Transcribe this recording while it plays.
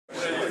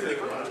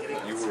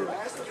You were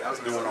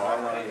doing all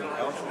right in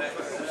algebra. It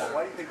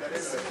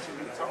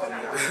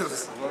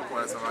was one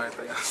point in time I didn't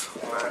think I was so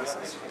fast.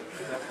 It's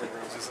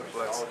just a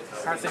blessing.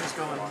 How are things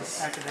going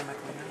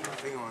academically?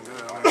 They going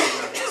good. I mean, we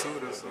got the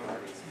tutor, so I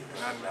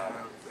didn't have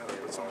that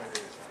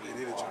opportunity. They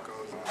needed your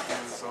coach.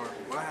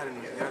 Well, I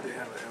did have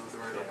an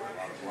Eldorado,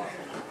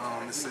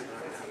 but Mississippi,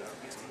 I didn't have that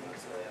opportunity.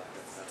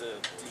 Do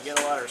you get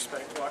a lot of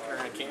respect walking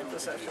around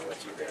campus after what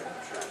you did?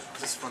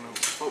 Just from the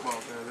football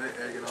players, they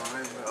egg it on.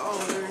 They be like, oh,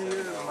 there he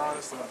is, and all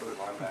that stuff, but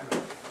not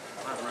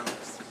really.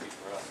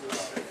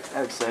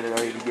 How excited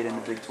are you to get into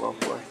Big 12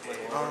 play?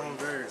 I'm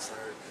very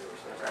excited.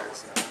 Very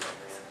excited.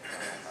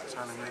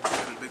 Trying to make it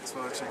to the Big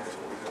 12 championship.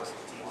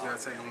 We got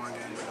to take it one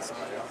game at a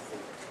time.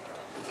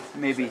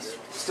 Maybe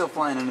still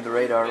flying under the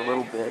radar a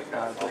little bit,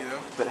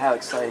 but how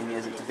exciting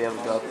is it to be able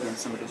to go up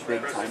against some of the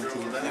big-time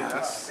teams now? Yeah,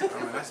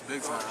 that's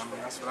big time. I mean,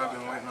 that's what I've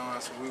been waiting on.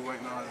 That's what we're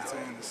waiting on as a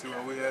team to see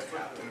where we at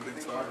in the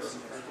Big 12.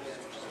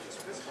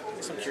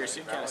 So I'm curious,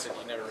 you kind of said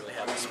you never really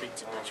had to speak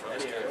too much when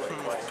you kind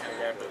of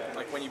guy, but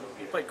like when you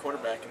played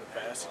quarterback in the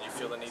past, did you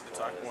feel the need to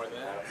talk more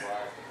than that?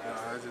 No,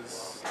 I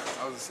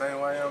was the same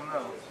way I am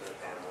now.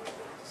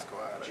 Just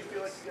go out there.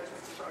 Just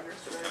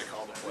kind of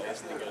call the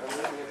plays and then go do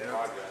it.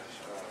 Yeah.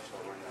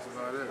 That's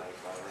about it.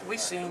 Have we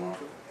seen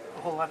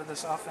a whole lot of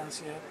this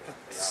offense yet?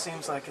 It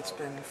seems like it's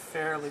been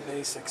fairly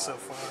basic so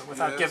far,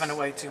 without giving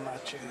away too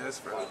much. Yeah, it's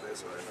fairly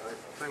basic right now. I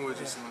think we're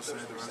just going to say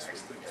the rest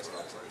of the Big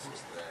 12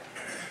 places.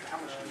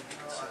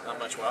 Not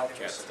much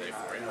Wildcats today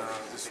for you. No,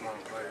 just one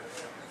player.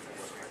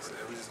 So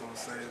we're just going to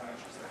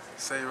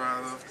say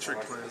right off trick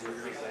plays we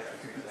got.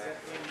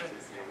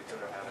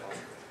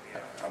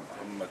 How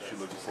much you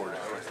looking forward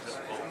to practice?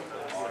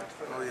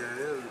 Oh yeah, it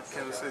is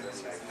Kansas City.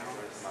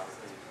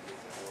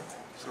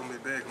 It's gonna be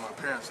big. My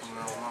parents,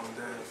 my mom and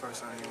dad,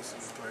 first time you gonna see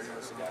me play here,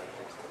 so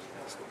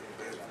it's gonna be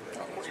big.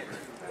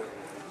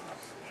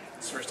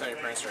 It's the first time your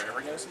parents are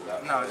ever going to see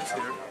that? No, just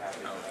here. Oh,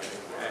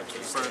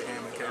 okay. First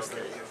game in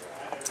K-State.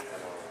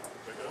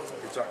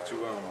 You talked to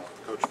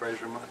Coach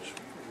Frazier much?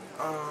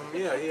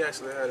 Yeah, he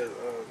actually had a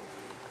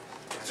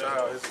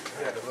child.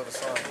 He had a little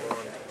son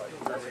born like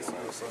 3 weeks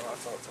ago, so I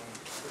talked to him.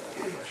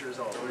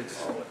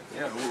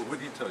 Yeah, what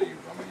did he tell you?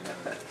 I mean,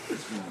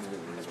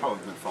 it's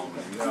probably been following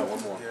you. Yeah,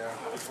 one more. Yeah.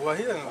 Well,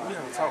 we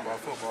haven't talked about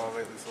football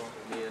lately, so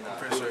I'm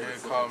pretty sure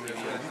he'll call me.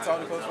 You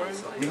talked to Coach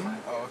Frazier?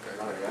 Oh, okay.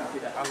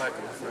 I like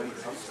him.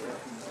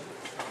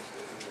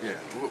 Yeah.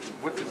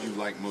 What did you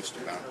like most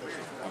about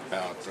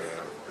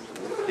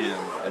him,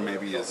 and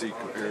maybe is he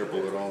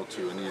comparable at all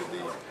to any of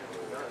the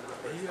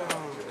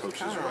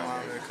coaches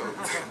around here? Coach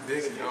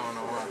Dickie, I don't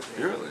know why.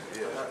 Really?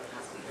 Yeah.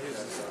 He's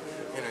just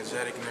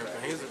energetic and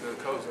everything. He's a good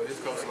coach.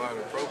 He's coached a lot of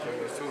the pro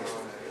players too.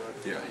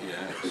 Yeah, he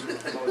has.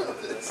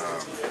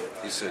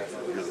 He said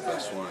you're the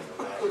best one.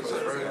 Is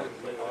that right?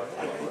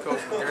 He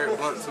coached Garrett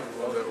Blunt too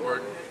at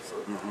Oregon. So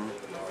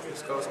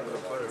he's coaching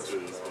good players.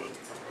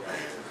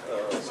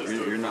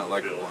 You're not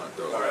like Blunt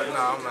though.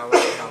 No, I'm not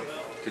like him.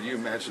 Could you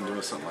imagine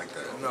doing something like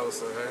that? No,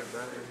 sir.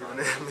 That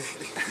ain't even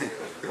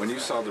me. When you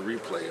saw the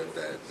replay of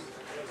that,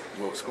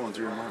 what was going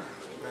through your mind?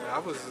 Man, I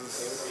was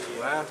just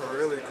laughing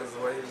really because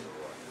the way he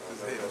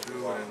just hit the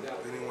dude and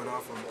then he went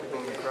off on people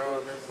in the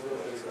crowd and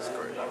everything. It's just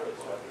great.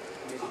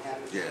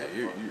 Yeah,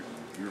 you're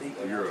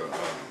a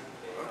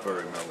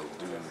very mellow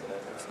dude.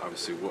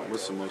 Obviously,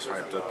 what's the most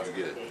hyped up you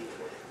get?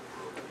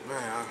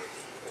 Man,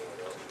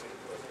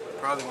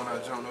 probably when I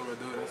jumped over the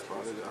dude, that's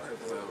probably the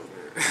hypest I ever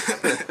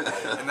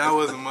did. And that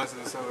wasn't much of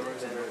a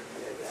celebration. It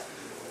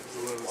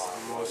was a little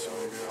emotional,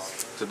 I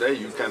guess. Today,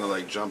 you kind of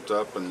like jumped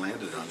up and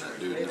landed on that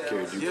dude and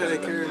carried you. Yeah, they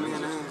carried me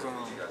in the end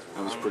zone.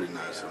 That was pretty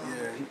nice.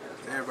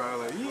 Yeah, everybody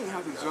like, you didn't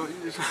have to jump,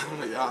 you just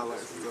want to y'all like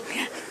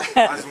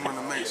I just want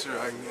to make sure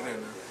I can get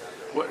in there.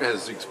 What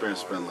has the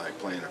experience been like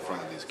playing in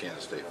front of these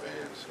Kansas State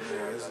fans?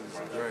 Yeah, this is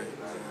great,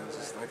 man.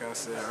 Just like I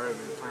said earlier,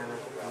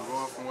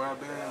 going from where I've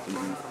been,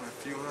 playing from a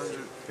few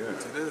hundred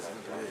to this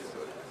is great.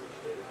 But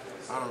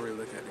I don't really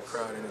look at the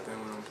crowd or anything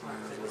when I'm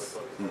playing. I just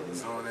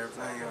zone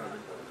everything out.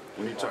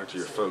 When you talk to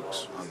your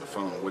folks on the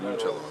phone, what do you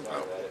tell them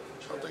about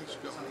how things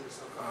are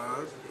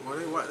going? Well,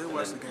 they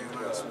watched the game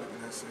last week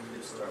and that's it.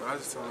 So I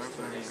just tell them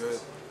everything's good.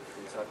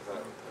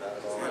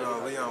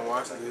 Leon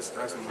Washington is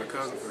actually my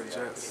cousin for the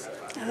Jets.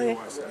 He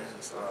watched the game,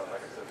 so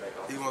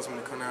he wants me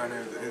to come down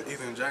there,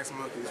 either in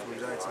Jacksonville, he's from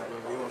Jacksonville,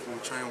 he wants me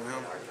to train with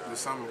him this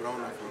summer, but I don't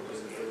know if I'm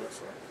going to do it,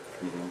 so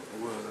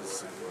let's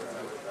see.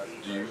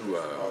 Do you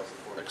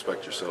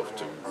expect yourself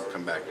to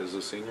come back as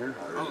a senior?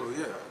 Oh,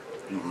 yeah.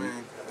 I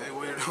mean, they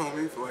waited on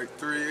me for like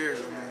 3 years.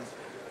 I mean,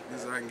 at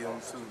least I can get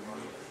them too.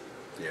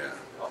 Yeah.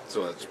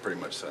 So that's pretty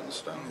much set in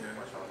stone. Yeah.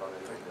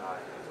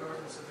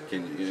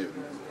 Can you,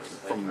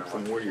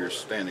 from where you're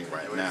standing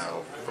right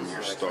now, from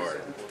your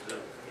start,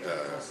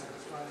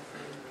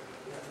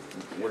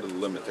 what are the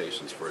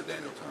limitations for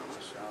Daniel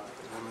Thomas?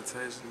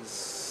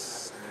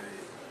 Limitations,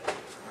 I don't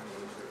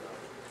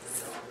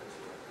know.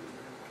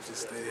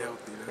 Just stay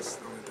healthy. That's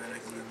the only thing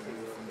that can limit me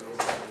from doing.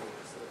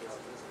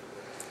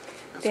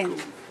 That's cool.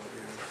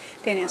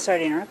 Daniel, sorry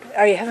to interrupt.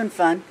 Are you having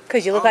fun?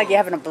 Because you look like you're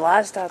having a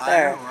blast out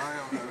there. I am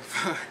having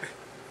fun.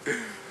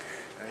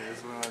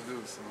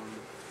 so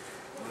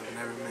I'm living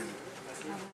every minute.